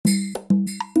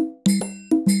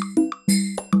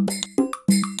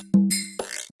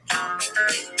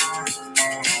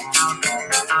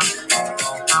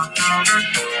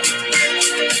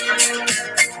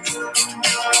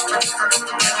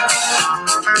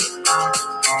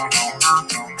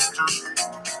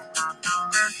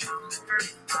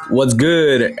What's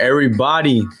good,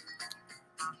 everybody?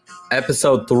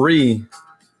 Episode 3,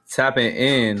 tapping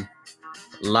in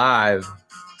live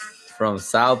from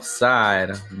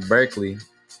Southside Berkeley.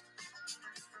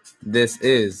 This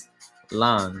is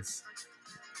Lans,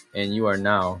 and you are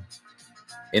now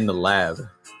in the lab.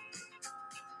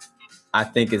 I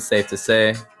think it's safe to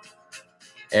say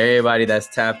everybody that's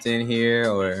tapped in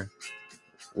here or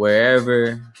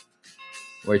wherever,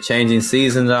 we're changing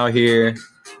seasons out here,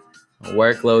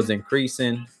 workload's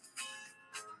increasing.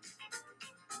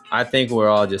 I think we're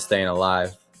all just staying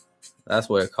alive. That's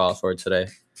what it calls for today.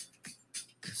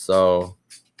 So,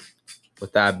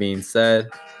 with that being said,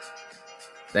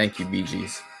 thank you,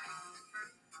 BGs.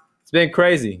 It's been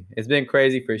crazy. It's been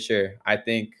crazy for sure. I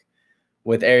think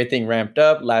with everything ramped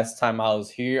up, last time I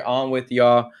was here on with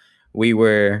y'all, we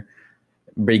were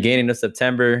beginning of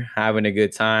September, having a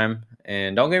good time.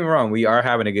 And don't get me wrong, we are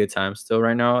having a good time still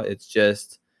right now. It's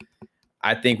just,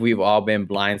 I think we've all been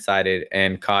blindsided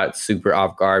and caught super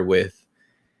off guard with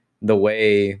the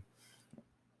way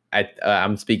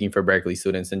I'm speaking for Berkeley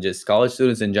students and just college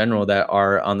students in general that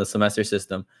are on the semester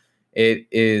system. It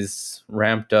is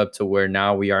ramped up to where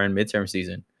now we are in midterm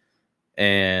season.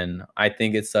 And I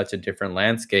think it's such a different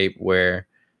landscape where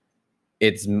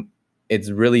it's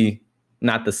really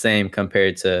not the same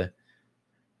compared to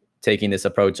taking this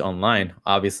approach online.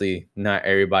 Obviously, not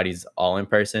everybody's all in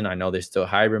person. I know there's still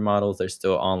hybrid models. There's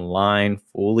still online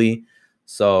fully.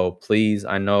 So please,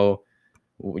 I know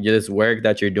this work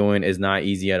that you're doing is not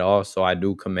easy at all. So I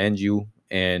do commend you,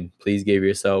 and please give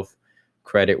yourself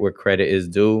credit where credit is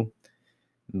due.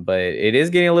 But it is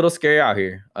getting a little scary out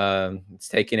here. It's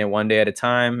taking it one day at a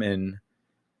time and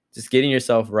just getting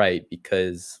yourself right,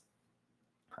 because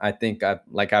I think,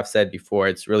 like I've said before,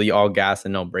 it's really all gas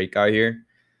and no brake out here.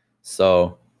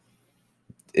 So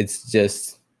it's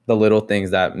just the little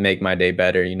things that make my day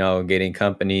better, getting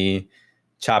company,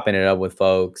 chopping it up with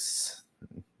folks,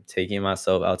 taking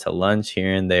myself out to lunch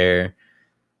here and there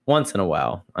once in a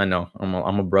while. I know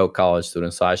I'm a broke college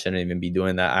student, so I shouldn't even be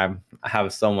doing that. I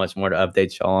have so much more to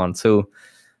update y'all on too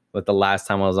with the last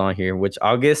time I was on here, which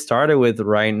I'll get started with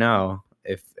right now.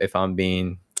 If I'm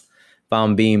being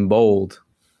bold,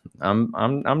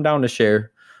 I'm down to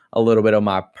share a little bit of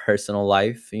my personal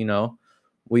life.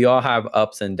 We all have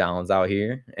ups and downs out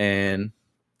here, and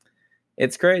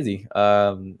it's crazy.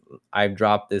 I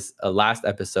dropped this last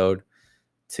episode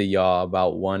to y'all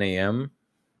about 1 a.m.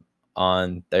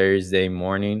 on Thursday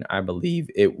morning. I believe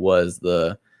it was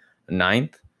the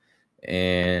 9th,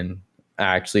 and I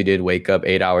actually did wake up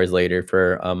 8 hours later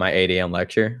for my 8 a.m.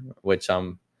 lecture, which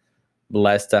I'm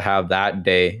blessed to have that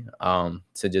day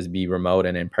to just be remote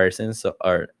and in person.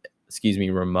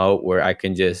 Remote, where I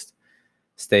can just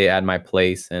stay at my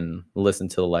place and listen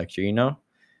to the lecture,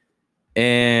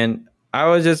 And I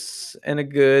was just in a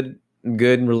good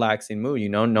relaxing mood,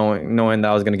 knowing that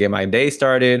I was going to get my day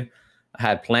started. I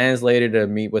had plans later to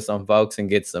meet with some folks and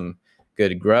get some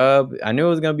good grub. I knew it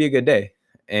was going to be a good day.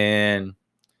 And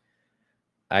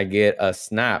I get a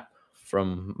snap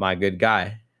from my good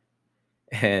guy.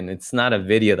 And it's not a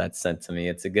video that's sent to me.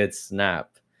 It's a good snap.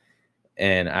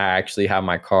 And I actually have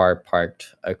my car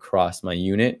parked across my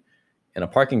unit in a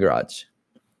parking garage.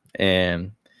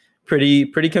 And pretty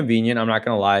convenient, I'm not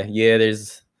going to lie. Yeah,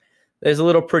 there's a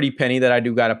little pretty penny that I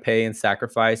do got to pay and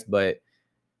sacrifice, but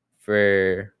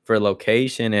for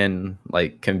location and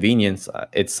like convenience,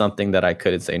 it's something that I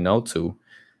couldn't say no to.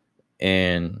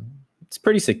 And it's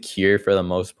pretty secure for the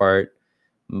most part.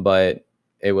 But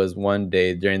it was one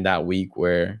day during that week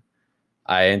where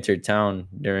I entered town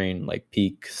during like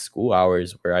peak school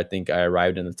hours, where I think I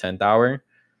arrived in the 10th hour,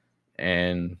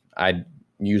 and I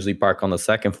usually park on the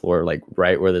second floor, like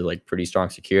right where there's like pretty strong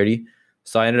security.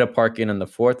 So I ended up parking on the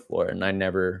 4th floor, and I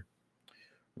never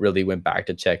really went back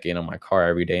to check in on my car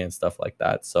every day and stuff like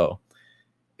that. So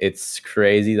it's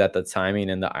crazy that the timing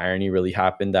and the irony really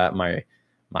happened, that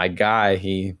my guy,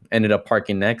 he ended up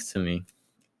parking next to me,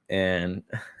 and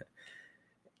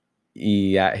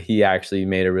he actually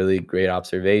made a really great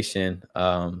observation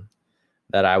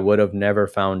that I would have never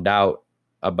found out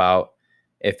about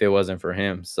if it wasn't for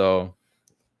him. So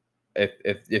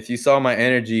if you saw my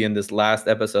energy in this last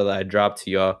episode that I dropped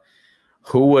to y'all,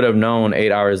 who would have known 8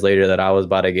 hours later that I was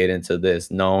about to get into this,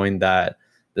 knowing that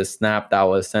the snap that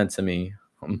was sent to me,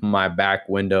 my back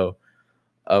window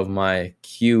of my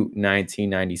cute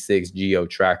 1996 Geo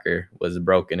Tracker was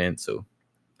broken into.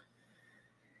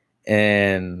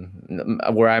 And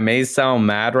where I may sound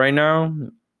mad right now,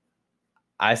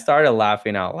 I started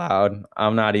laughing out loud.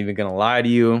 I'm not even going to lie to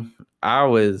you. I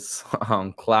was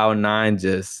on cloud 9,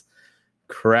 just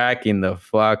cracking the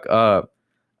fuck up.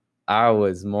 I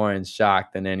was more in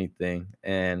shock than anything.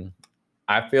 And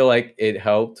I feel like it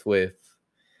helped with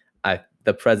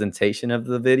the presentation of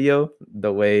the video,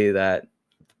 the way that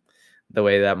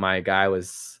my guy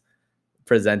was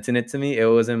presenting it to me. It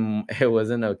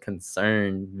wasn't a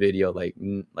concern video like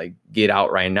get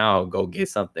out right now, go get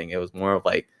something. It was more of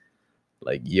like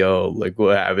yo, look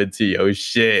what happened to your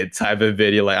shit type of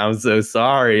video. Like, I'm so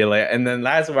sorry. Like, and then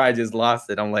that's where I just lost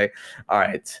it. I'm like, all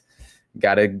right,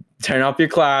 gotta turn off your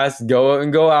class,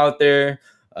 go out there.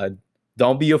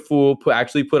 Don't be a fool.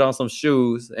 Actually put on some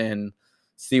shoes and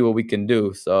see what we can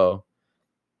do. So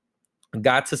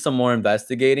got to some more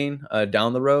investigating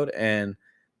down the road, and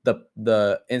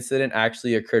the incident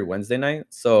actually occurred Wednesday night.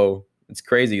 So it's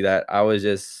crazy that I was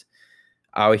just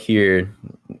out here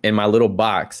in my little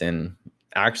box and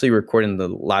actually recording the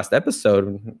last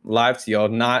episode live to y'all,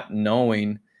 not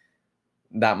knowing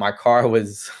that my car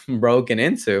was broken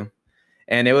into.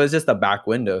 And it was just a back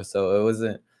window, so it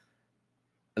wasn't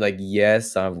like,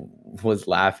 yes, I was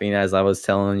laughing as I was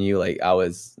telling you. Like, I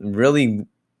was a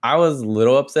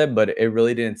little upset, but it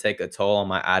really didn't take a toll on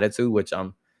my attitude, which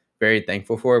I'm very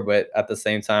thankful for. But at the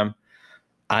same time,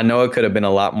 I know it could have been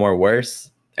a lot more worse,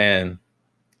 and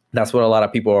that's what a lot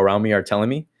of people around me are telling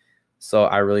me. So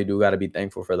I really do got to be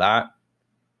thankful for that.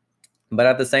 But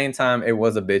at the same time, it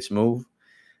was a bitch move.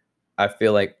 I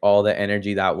feel like all the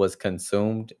energy that was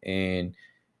consumed in,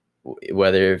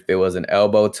 whether if it was an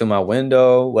elbow to my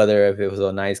window, whether if it was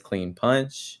a nice clean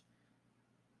punch,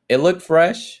 it looked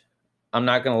fresh. I'm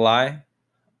not gonna lie,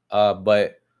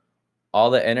 but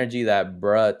all the energy that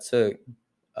bruh took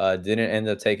didn't end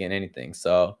up taking anything.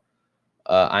 So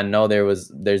I know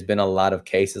there's been a lot of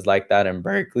cases like that in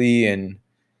Berkeley and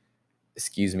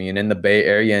and in the Bay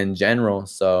Area in general.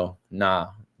 So nah,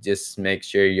 just make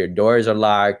sure your doors are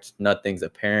locked, nothing's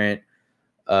apparent.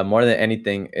 More than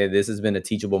anything, this has been a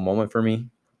teachable moment for me.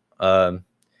 Um,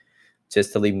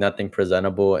 just to leave nothing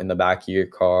presentable in the back of your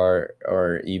car,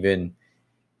 or even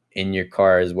in your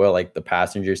car as well, like the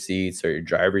passenger seats or your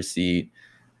driver's seat.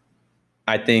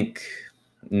 I think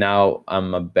now I have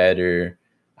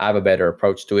a better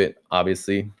approach to it,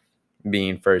 obviously,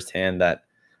 being firsthand that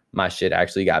my shit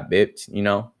actually got bipped.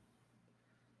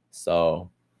 So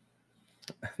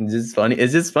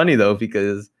it's just funny though,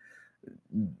 because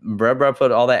bruh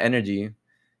put all that energy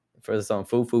for some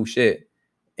foo shit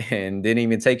and didn't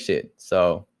even take shit.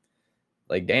 So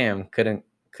like, damn, couldn't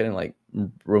like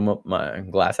room up my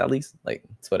glass at least. Like,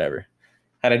 it's whatever.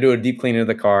 Had to do a deep cleaning of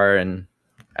the car, and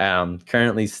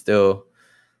currently still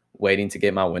waiting to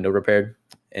get my window repaired.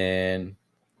 And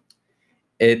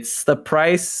it's the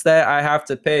price that I have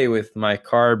to pay with my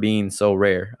car being so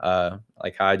rare.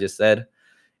 Like how I just said,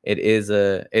 it is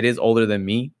older than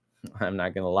me. I'm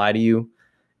not gonna lie to you,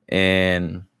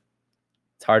 and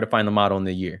it's hard to find the model in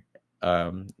the year.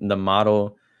 The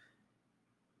model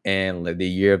and the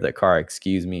year of the car,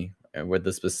 excuse me, and with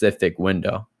the specific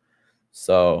window.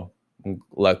 So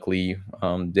luckily,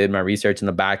 did my research in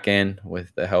the back end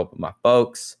with the help of my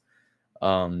folks.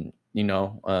 Um, you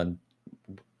know, uh,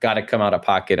 Got to come out of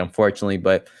pocket, unfortunately,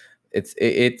 but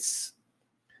it's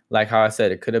like how I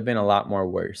said, it could have been a lot more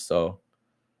worse. So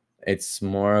it's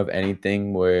more of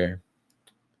anything where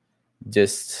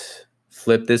just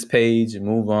flip this page and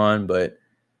move on. But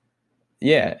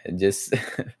yeah, just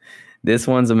this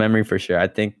one's a memory for sure. I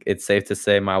think it's safe to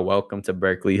say my welcome to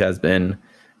Berkeley has been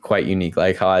quite unique.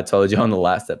 Like how I told you on the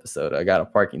last episode, I got a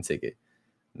parking ticket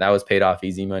that was paid off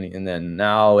easy money, and then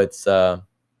now it's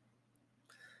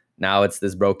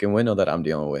this broken window that I'm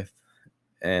dealing with.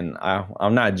 And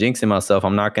I'm not jinxing myself.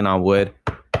 I'm knocking on wood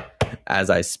as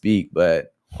I speak,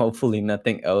 but hopefully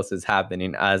nothing else is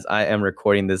happening as I am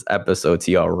recording this episode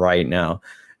to y'all right now.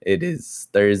 It is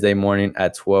Thursday morning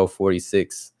at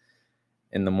 12:46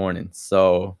 in the morning.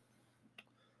 So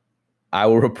I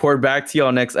will report back to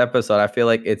y'all next episode. I feel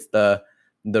like it's the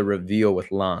reveal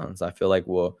with Lons. I feel like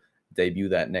we'll debut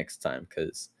that next time,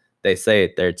 because they say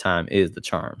it, their time is the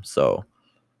charm. So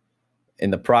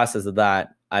in the process of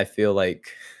that, I feel like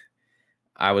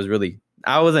I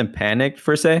wasn't panicked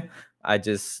per se. I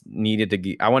just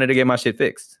I wanted to get my shit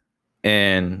fixed.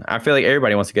 And I feel like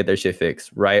everybody wants to get their shit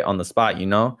fixed right on the spot.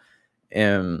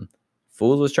 And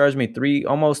fools was charging me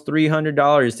almost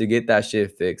 $300 to get that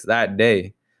shit fixed that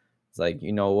day. It's like,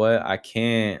 you know what? I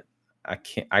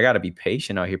gotta be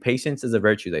patient out here. Patience is a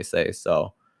virtue, they say.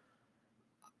 So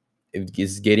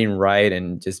it's getting right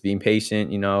and just being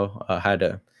patient, had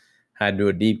to do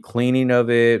a deep cleaning of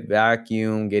it,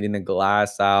 vacuum, getting the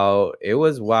glass out. It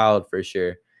was wild for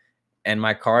sure. And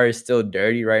my car is still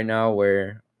dirty right now,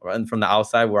 where from the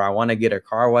outside, where I want to get a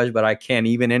car wash, but I can't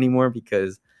even anymore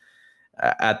because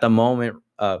At the moment,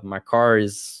 my car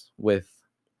is with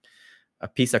a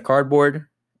piece of cardboard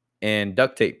and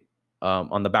duct tape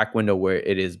on the back window where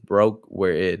it is broke,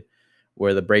 where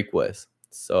the brake was.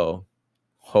 So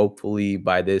hopefully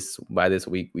by this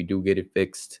week we do get it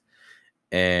fixed,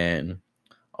 and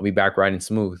I'll be back riding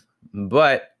smooth.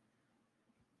 But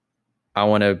I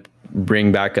want to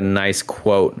bring back a nice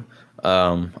quote.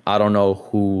 I don't know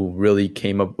who really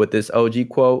came up with this OG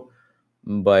quote,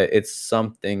 but it's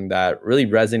something that really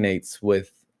resonates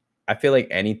with, I feel like,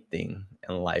 anything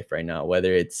in life right now,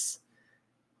 whether it's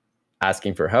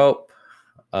asking for help,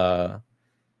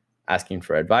 asking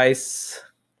for advice,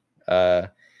 uh,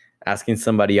 asking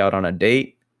somebody out on a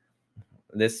date.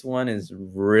 This one is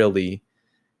really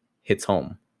hits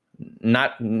home.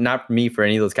 Not me for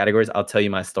any of those categories. I'll tell you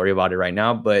my story about it right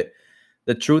now. But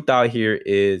the truth out here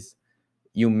is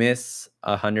you miss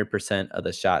 100% of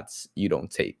the shots you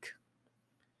don't take.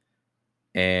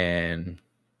 And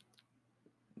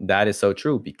that is so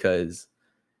true, because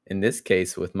in this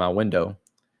case with my window,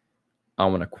 I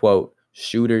want to quote,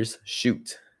 shooters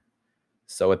shoot.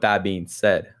 So with that being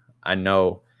said, I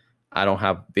know I don't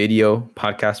have video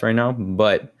podcast right now,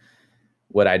 but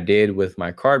what I did with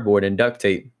my cardboard and duct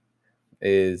tape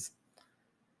is,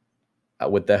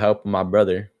 with the help of my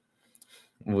brother,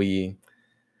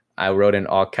 I wrote in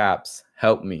all caps,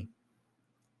 help me.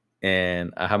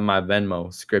 And I have my Venmo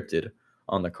scripted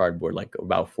on the cardboard like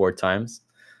about 4 times.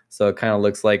 So it kind of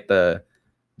looks like the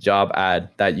job ad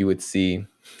that you would see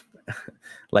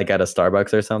like at a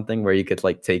Starbucks or something, where you could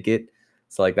like take it.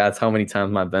 So like that's how many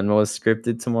times my Venmo is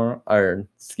scripted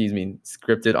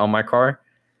scripted on my car.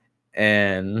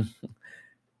 And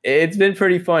it's been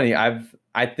pretty funny.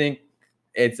 I think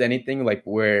it's anything like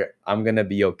where I'm gonna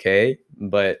be okay,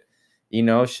 but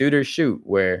shoot or shoot,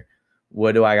 where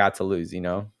what do I got to lose,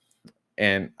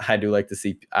 And I do like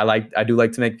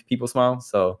to make people smile.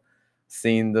 So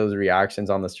seeing those reactions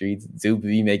on the streets do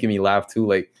be making me laugh too.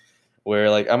 Like where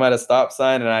like I'm at a stop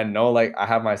sign and I know like I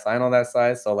have my sign on that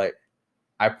side. So like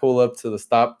I pull up to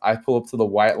the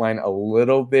white line a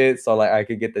little bit so like I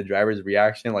could get the driver's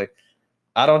reaction. Like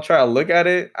I don't try to look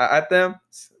at them,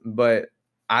 but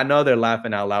I know they're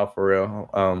laughing out loud for real.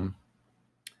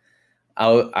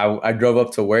 I drove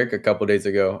up to work a couple days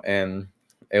ago, and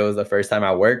it was the first time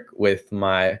I work with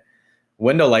my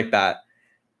window like that.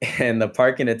 And the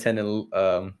parking attendant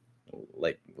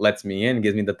like lets me in,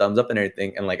 gives me the thumbs up and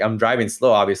everything. And like I'm driving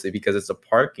slow, obviously, because it's a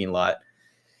parking lot.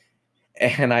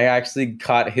 And I actually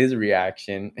caught his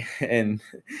reaction, and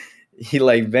he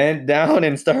like bent down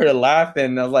and started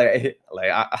laughing. I was like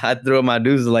I threw up my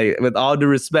dues, like, with all due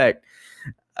respect,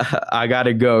 I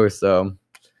gotta go. So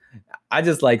I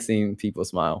just like seeing people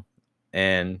smile,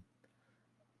 and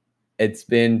it's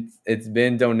been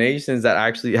donations that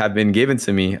actually have been given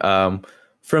to me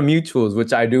from mutuals,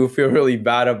 which I do feel really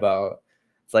bad about.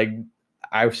 It's like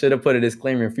I should have put a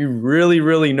disclaimer: if you really,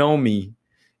 really know me,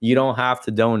 you don't have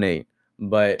to donate.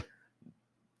 But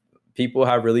people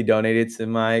have really donated to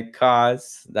my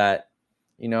cause. That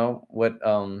what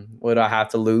I have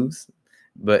to lose,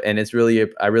 and it's really,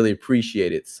 I really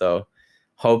appreciate it. So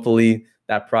hopefully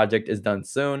that project is done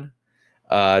soon.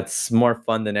 It's more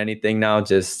fun than anything now.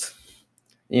 Just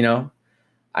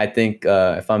I think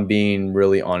if I'm being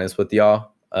really honest with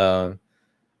y'all,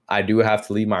 I do have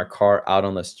to leave my car out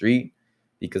on the street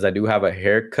because I do have a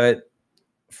haircut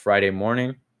Friday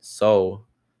morning. So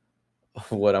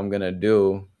what I'm gonna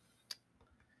do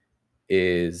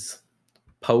is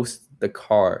post the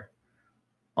car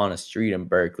on a street in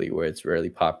Berkeley where it's really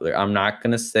popular. I'm not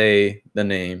gonna say the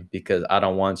name because I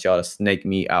don't want y'all to snake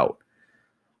me out.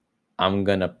 I'm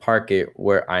gonna park it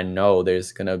where I know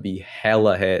there's gonna be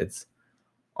hella heads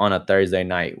on a Thursday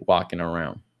night walking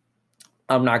around.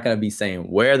 I'm not gonna be saying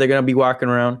where they're gonna be walking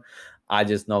around. I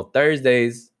just know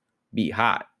Thursdays be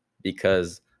hot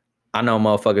because I know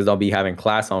motherfuckers don't be having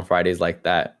class on Fridays like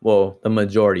that. Well, the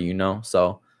majority,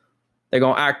 so they're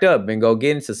gonna act up and go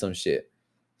get into some shit.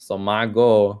 So my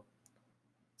goal,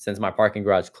 since my parking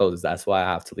garage closes, that's why I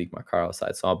have to leave my car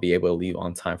outside, so I'll be able to leave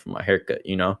on time for my haircut,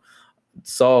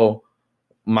 So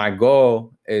my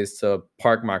goal is to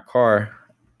park my car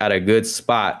at a good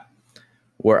spot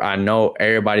where I know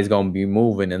everybody's going to be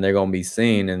moving and they're going to be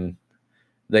seen, and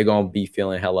they're going to be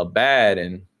feeling hella bad,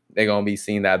 and they're going to be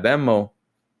seeing that Venmo.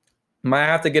 Might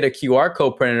have to get a QR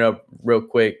code printed up real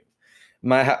quick.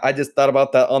 I just thought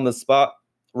about that on the spot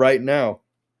right now.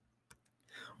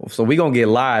 So we going to get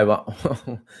live.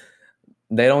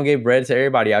 They don't give bread to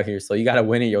everybody out here, so you got to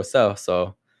win it yourself.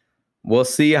 So we'll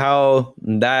see how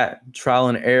that trial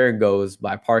and error goes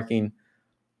by parking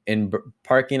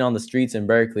parking on the streets in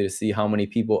Berkeley to see how many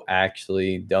people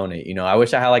actually donate. You know, I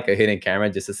wish I had like a hidden camera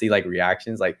just to see like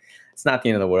reactions. Like, it's not the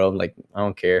end of the world. Like, I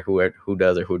don't care who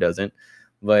does or who doesn't,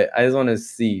 but I just want to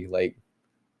see, like,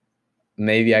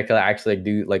 maybe I could actually like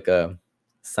do like a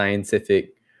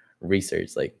scientific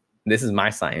research. Like, this is my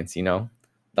science, you know,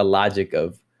 the logic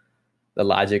of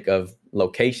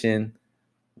location,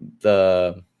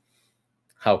 the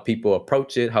how people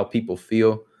approach it, how people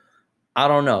feel. I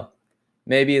don't know.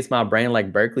 Maybe it's my brain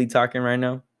like Berkeley talking right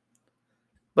now,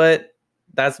 but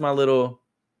that's my little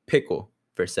pickle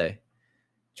per se.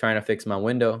 Trying to fix my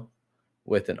window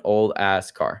with an old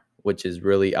ass car, which is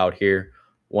really out here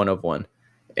one of one.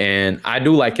 And I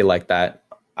do like it like that.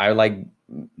 I like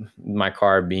my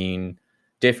car being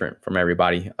different from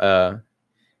everybody.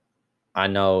 I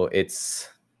know it's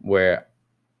where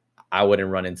I wouldn't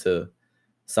run into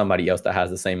somebody else that has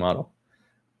the same model.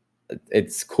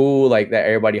 It's cool like that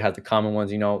everybody has the common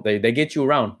ones, you know. They get you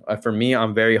around. For me,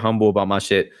 I'm very humble about my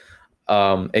shit.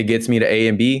 It gets me to A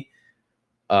and B.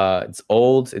 It's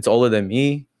old. It's older than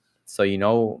me. So, you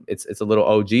know, it's a little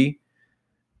OG.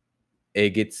 It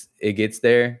gets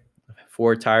there.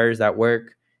 4 tires that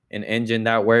work, an engine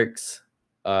that works,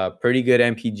 pretty good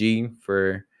MPG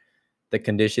for the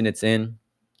condition it's in,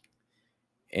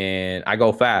 and I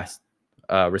go fast.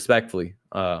 Respectfully,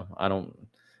 I'm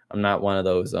not one of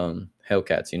those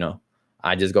Hellcats, you know.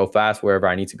 I just go fast wherever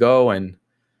I need to go, and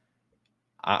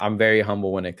I'm very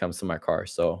humble when it comes to my car.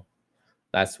 So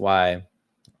that's why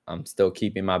I'm still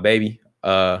keeping my baby.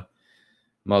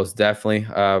 Most definitely.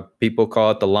 People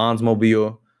call it the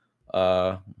Lonsmobile.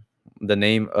 The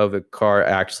name of the car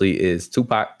actually is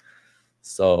Tupac.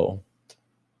 So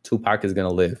Tupac is gonna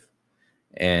live,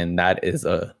 and that is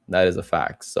a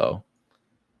fact. So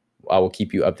I will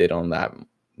keep you updated on that.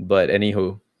 But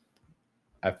anywho,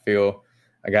 I feel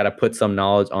I gotta put some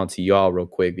knowledge onto y'all real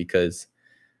quick because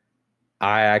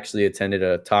I actually attended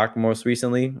a talk most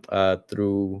recently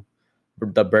through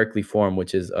the Berkeley Forum,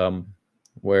 which is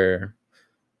where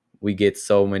we get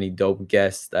so many dope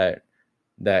guests that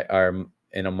are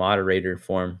in a moderator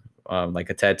form, like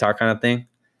a TED Talk kind of thing.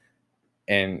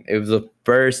 And it was the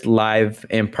first live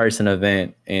in-person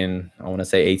event in, I want to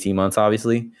say 18 months,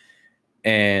 obviously.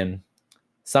 And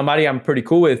somebody I'm pretty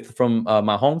cool with from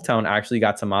my hometown actually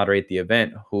got to moderate the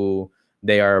event, who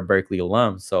they are a Berkeley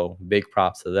alum. So big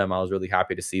props to them. I was really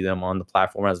happy to see them on the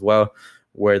platform as well,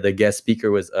 where the guest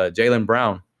speaker was Jaylen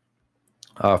Brown,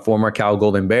 former Cal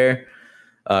Golden Bear,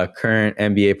 current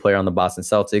NBA player on the Boston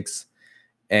Celtics.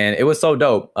 And it was so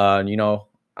dope. You know,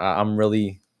 I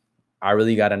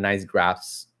really got a nice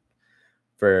grasp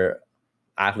for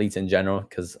athletes in general,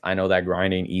 because I know that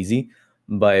grind ain't easy.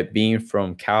 But being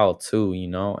from Cal too, you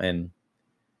know, and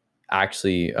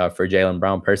actually for Jaylen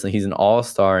Brown personally, he's an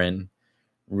all-star and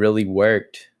really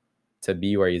worked to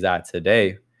be where he's at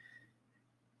today,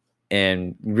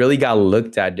 and really got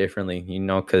looked at differently, you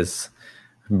know, because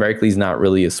Berkeley's not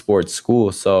really a sports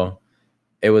school. So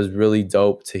it was really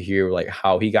dope to hear like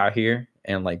how he got here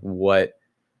and like what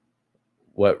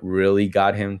really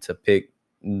got him to pick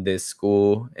this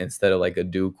school instead of like a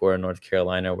Duke or a North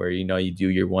Carolina, where, you know, you do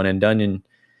your one and done and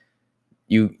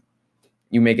you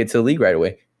make it to the league right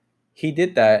away. He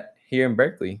did that here in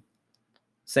Berkeley.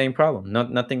 Same problem.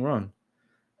 Nothing wrong.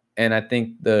 And I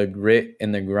think the grit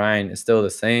and the grind is still the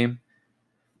same.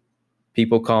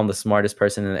 People call him the smartest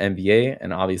person in the NBA,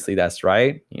 and obviously that's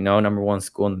right. You know, number one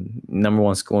school in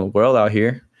the world out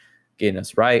here, getting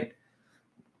us right.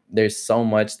 There's so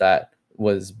much that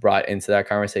was brought into that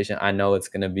conversation. I know it's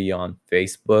going to be on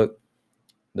Facebook.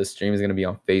 The stream is going to be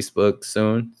on Facebook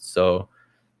soon. So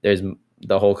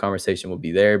the whole conversation will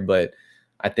be there. But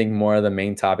I think more of the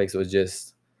main topics was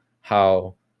just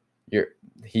how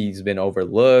he's been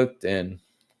overlooked, and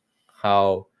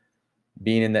how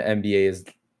being in the NBA is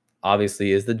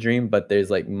the dream, but there's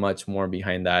like much more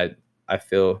behind that. I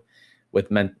feel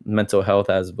with mental health,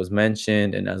 as was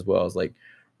mentioned, and as well as like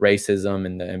racism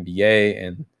in the NBA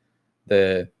and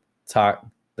the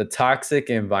toxic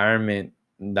environment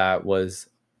that was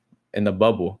in the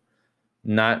bubble.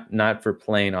 Not for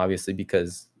playing, obviously,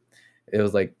 because it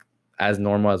was like as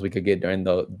normal as we could get during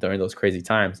those crazy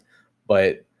times,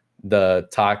 but the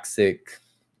toxic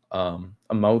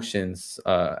emotions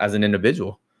as an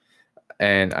individual.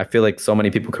 And I feel like so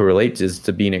many people could relate just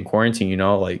to being in quarantine, you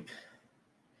know, like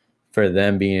for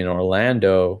them being in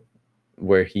Orlando,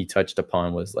 where he touched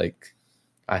upon was like,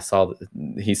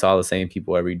 he saw the same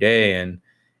people every day, and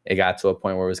it got to a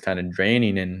point where it was kind of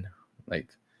draining, and like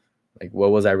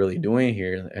what was I really doing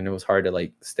here? And it was hard to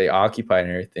like stay occupied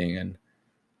and everything. And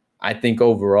I think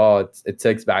overall it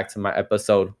takes back to my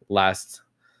episode last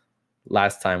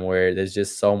last time, where there's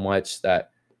just so much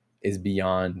that is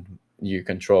beyond your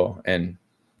control. And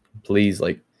please,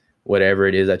 like, whatever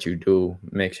it is that you do,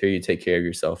 make sure you take care of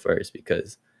yourself first,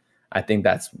 because I think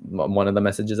that's one of the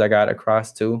messages I got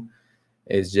across too,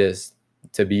 is just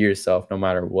to be yourself no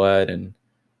matter what, and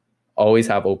always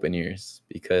have open ears,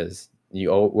 because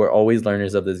we're always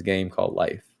learners of this game called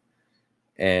life.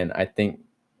 And I think,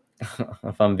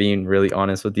 if I'm being really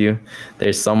honest with you,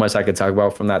 there's so much I could talk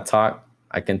about from that talk.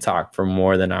 I can talk for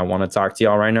more than I want to talk to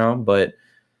y'all right now, but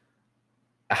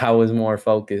I was more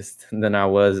focused than I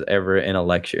was ever in a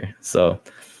lecture. So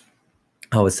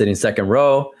I was sitting second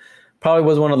row, probably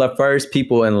was one of the first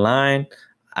people in line.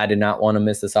 I did not want to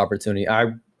miss this opportunity.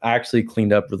 I actually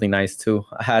cleaned up really nice too.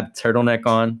 I had turtleneck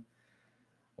on,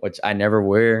 which I never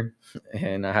wear,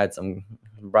 and I had some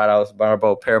brought out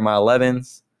a pair of my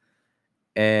 11s,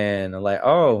 and I'm like,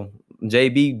 oh,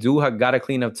 JB got to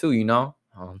clean up too,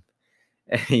 and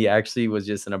he actually was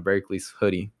just in a Berkeley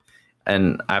hoodie,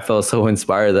 and I felt so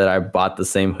inspired that I bought the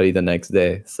same hoodie the next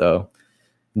day. So,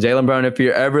 Jalen Brown, if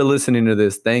you're ever listening to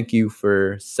this, thank you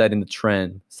for setting the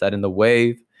trend, setting the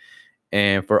wave,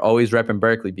 and for always repping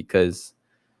Berkeley, because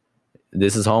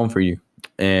this is home for you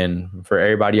and for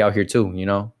everybody out here too.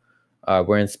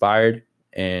 We're inspired,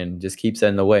 and just keep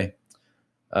setting the way.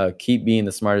 Keep being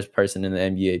the smartest person in the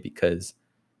NBA, because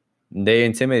they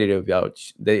intimidated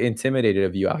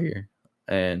of you out here,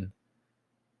 and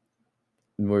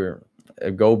we're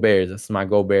go Bears. That's my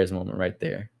go Bears moment right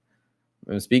there.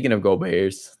 And speaking of go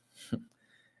Bears,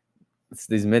 it's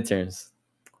these midterms.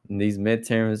 These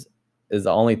midterms is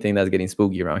the only thing that's getting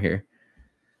spooky around here,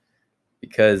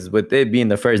 because with it being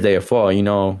the first day of fall,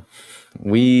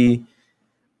 we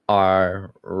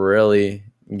are really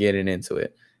getting into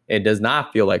it. It does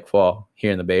not feel like fall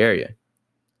here in the Bay Area.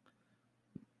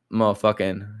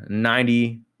 Motherfucking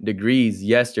 90 degrees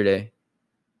yesterday.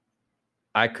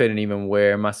 I couldn't even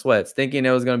wear my sweats, thinking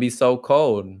it was going to be so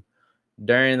cold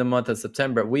during the month of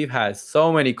September. We've had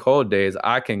so many cold days.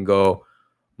 I can go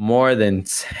more than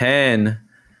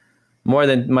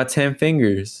my 10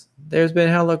 fingers. There's been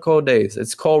hella cold days.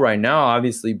 It's cold right now,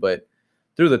 obviously, but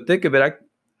through the thick of it,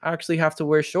 I actually have to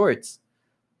wear shorts,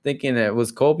 thinking it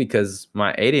was cold because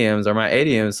my ADMs are my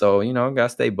ADMs. So, gotta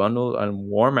stay bundled and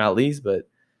warm at least. But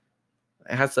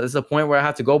it's a point where I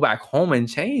have to go back home and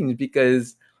change,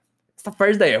 because it's the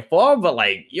first day of fall. But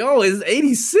like, yo, it's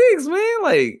 86, man.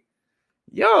 Like,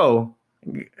 yo,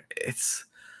 it's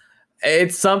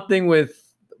something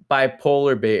with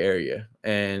bipolar Bay Area.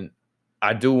 And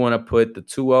I do want to put the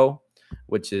 2-0,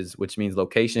 which means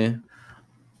location.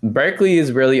 Berkeley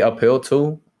is really uphill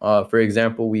too. For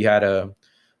example, we had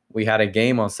a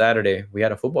game on Saturday. We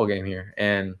had a football game here,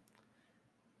 and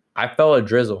I felt a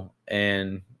drizzle.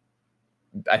 And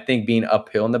I think being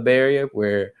uphill in the Bay Area,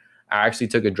 where I actually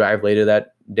took a drive later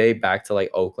that day back to like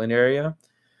Oakland area,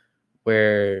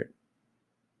 where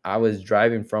I was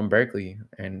driving from Berkeley,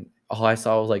 and all I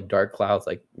saw was like dark clouds,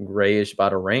 like grayish, about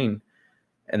to rain.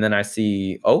 And then I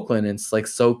see Oakland, and it's like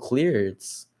so clear.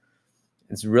 It's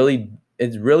really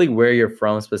where you're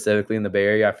from, specifically in the Bay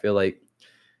Area. I feel like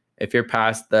if you're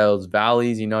past those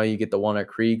valleys, you get the Walnut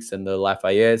Creeks and the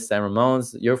Lafayette, San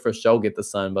Ramon's, you'll for sure get the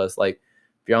sun. But it's like,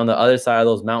 if you're on the other side of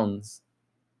those mountains,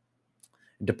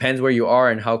 it depends where you are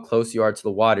and how close you are to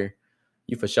the water,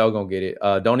 you for sure gonna get it.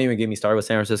 Don't even get me started with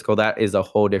San Francisco. That is a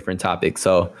whole different topic.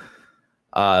 So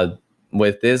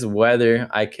with this weather,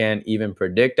 I can't even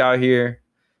predict out here.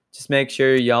 Just make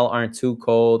sure y'all aren't too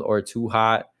cold or too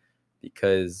hot,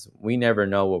 because we never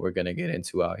know what we're gonna get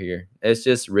into out here. It's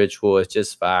just ritual. It's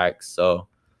just facts. So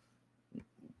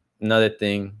another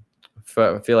thing,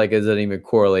 I feel like it doesn't even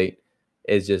correlate,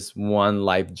 is just one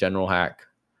life general hack.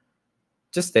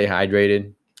 Just stay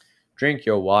hydrated. Drink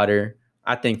your water.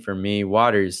 I think for me,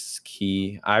 water is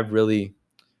key. I've really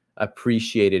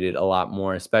appreciated it a lot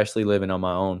more, especially living on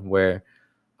my own, where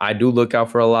I do look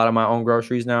out for a lot of my own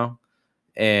groceries now.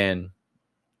 And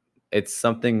it's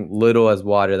something little as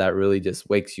water that really just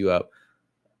wakes you up.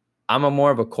 I'm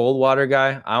more of a cold water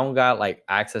guy. I don't got like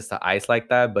access to ice like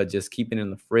that, but just keeping it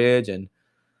in the fridge. And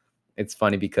it's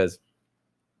funny because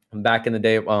back in the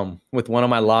day, with one of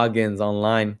my logins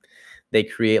online, they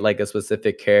create like a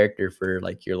specific character for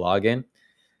like your login.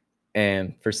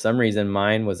 And for some reason,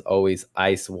 mine was always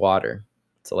ice water.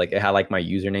 So like it had like my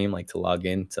username, like to log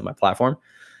in to my platform.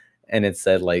 And it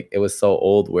said like, it was so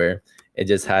old where it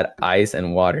just had ice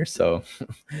and water. So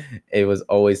it was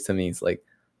always, to me, it's like,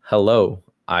 hello,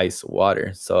 ice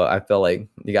water. So I felt like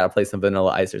you got to play some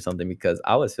vanilla ice or something, because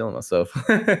I was feeling myself.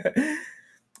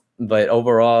 But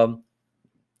overall,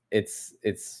 it's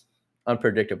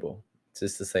unpredictable,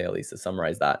 just to say at least, to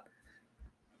summarize that.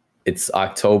 It's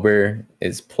October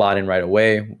is plotting right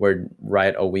away. We're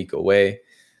right a week away.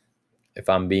 If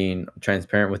I'm being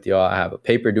transparent with y'all, I have a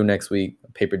paper due next week,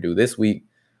 a paper due this week,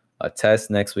 a test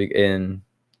next week. And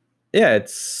yeah, I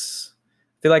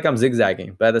feel like I'm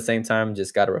zigzagging, but at the same time,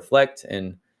 just got to reflect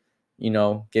and,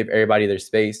 give everybody their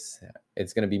space.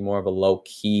 It's going to be more of a low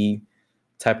key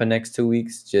type of next 2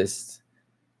 weeks, just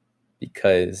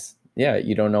because, yeah,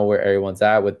 you don't know where everyone's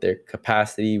at with their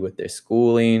capacity, with their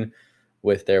schooling,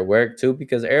 with their work too,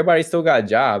 because everybody still got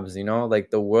jobs, like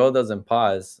the world doesn't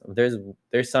pause. There's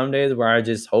some days where I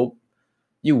just hope,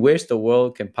 you wish the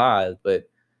world can pause, but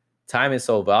time is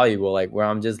so valuable. Like where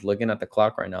I'm just looking at the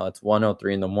clock right now, it's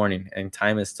 1:03 in the morning and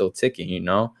time is still ticking.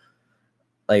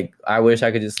 Like I wish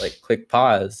I could just like click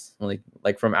pause,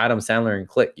 like from Adam Sandler and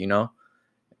Click.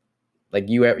 Like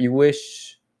you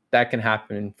wish that can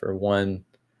happen for one.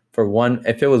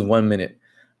 If it was 1 minute,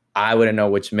 I wouldn't know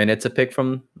which minute to pick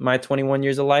from my 21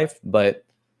 years of life, but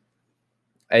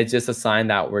it's just a sign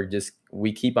that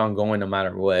we keep on going no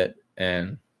matter what,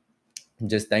 and I'm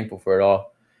just thankful for it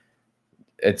all.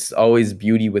 It's always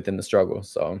beauty within the struggle,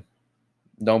 so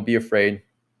don't be afraid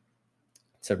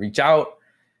to reach out,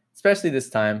 especially this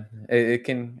time. It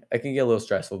can get a little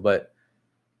stressful, but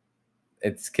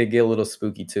it could get a little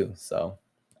spooky too. So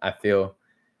I feel,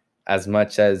 as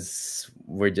much as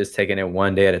we're just taking it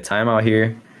one day at a time out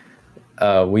here,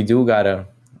 we do gotta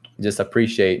just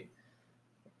appreciate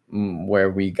where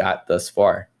we got thus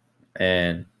far,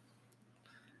 and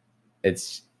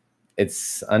it's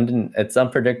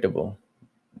unpredictable.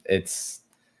 It's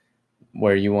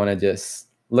where you want to just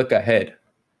look ahead,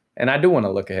 and I do want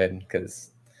to look ahead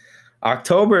because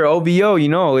October OVO,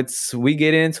 we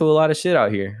get into a lot of shit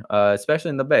out here, especially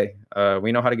in the Bay.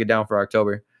 We know how to get down for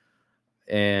October,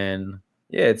 and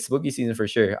yeah, it's spooky season for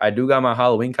sure. I do got my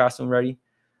Halloween costume ready.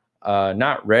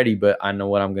 Not ready, but I know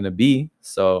what I'm gonna be.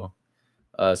 So,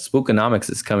 Spookanomics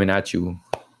is coming at you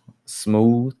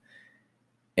smooth,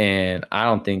 and I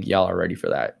don't think y'all are ready for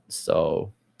that.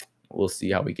 So, we'll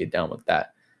see how we get down with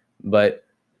that. But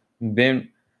been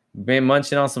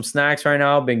munching on some snacks right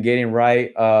now. Been getting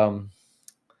right. I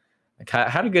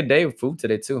had a good day with food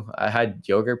today too. I had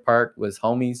yogurt park with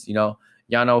homies. Y'all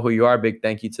know who you are. Big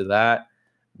thank you to that.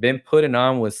 Been putting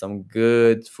on with some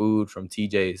good food from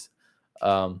TJ's.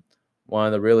 Um, One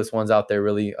of the realest ones out there.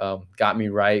 Really got me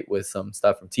right with some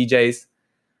stuff from TJ's.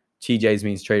 TJ's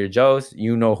means Trader Joe's.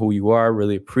 You know who you are.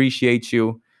 Really appreciate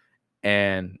you.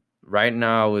 And right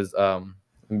now is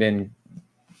been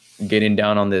getting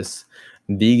down on this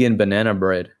vegan banana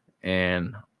bread,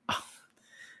 and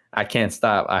I can't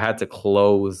stop. I had to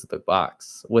close the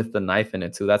box with the knife in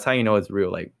it too. That's how you know it's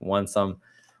real. Like once I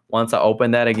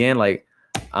open that again, like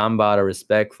I'm about to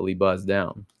respectfully buzz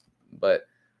down. But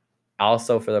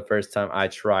also for the first time, I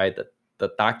tried the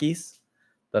takis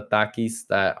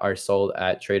that are sold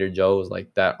at Trader Joe's,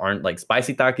 like that aren't like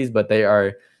spicy takis, but they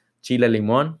are chile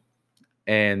limon,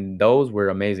 and those were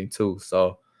amazing too.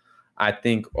 So I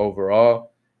think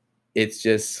overall, it's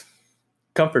just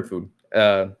comfort food.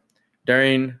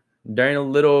 During a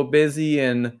little busy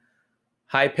and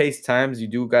high paced times, you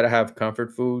do gotta have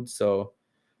comfort food. So,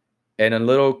 and a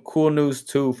little cool news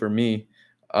too for me,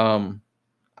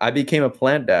 I became a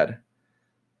plant dad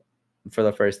for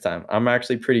the first time. I'm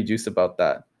actually pretty juiced about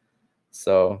that.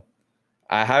 So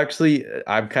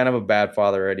I'm kind of a bad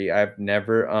father already. I've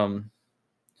never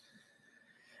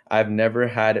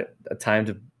had a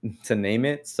time to name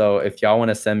it. So if y'all want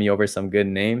to send me over some good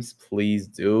names, please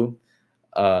do.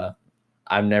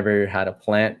 I've never had a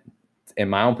plant in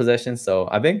my own possession, so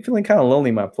I've been feeling kind of lonely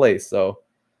in my place. So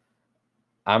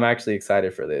I'm actually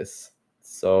excited for this.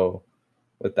 So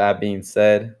with that being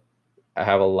said, I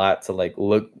have a lot to like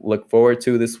look forward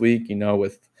to this week.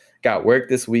 With got work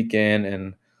this weekend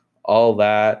and all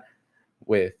that,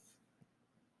 with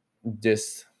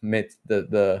just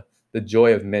the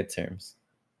joy of midterms.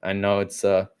 I know it's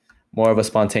more of a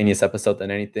spontaneous episode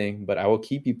than anything, but I will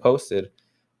keep you posted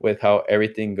with how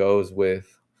everything goes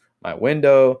with my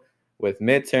window, with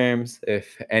midterms,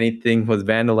 if anything was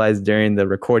vandalized during the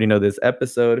recording of this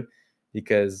episode,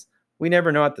 because we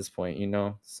never know at this point.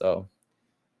 So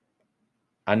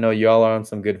I know y'all are on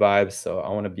some good vibes, so I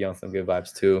want to be on some good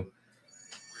vibes too.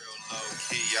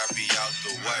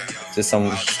 Just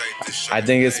I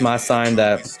think it's my sign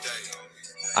that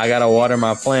I gotta water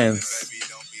my plants.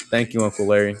 Thank you, Uncle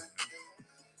Larry.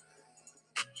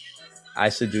 I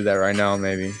should do that right now,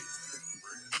 maybe.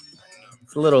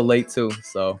 It's a little late too,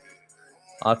 so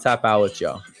I'll tap out with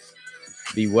y'all.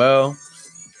 Be well.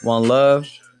 One love.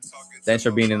 Thanks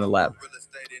for being in the lab.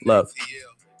 Love.